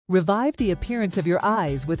Revive the appearance of your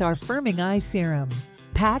eyes with our Firming Eye Serum.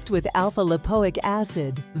 Packed with alpha-lipoic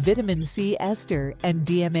acid, vitamin C ester, and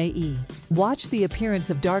DMAE. Watch the appearance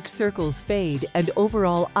of dark circles fade and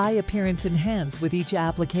overall eye appearance enhance with each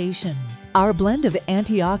application. Our blend of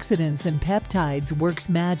antioxidants and peptides works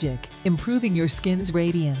magic, improving your skin's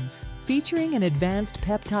radiance. Featuring an advanced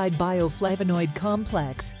peptide bioflavonoid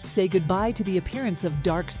complex, say goodbye to the appearance of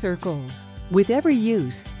dark circles. With every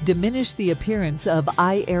use, diminish the appearance of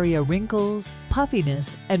eye area wrinkles,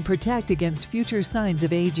 puffiness, and protect against future signs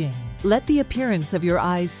of aging. Let the appearance of your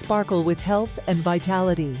eyes sparkle with health and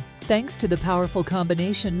vitality, thanks to the powerful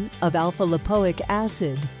combination of alpha-lipoic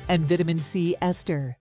acid and vitamin C ester.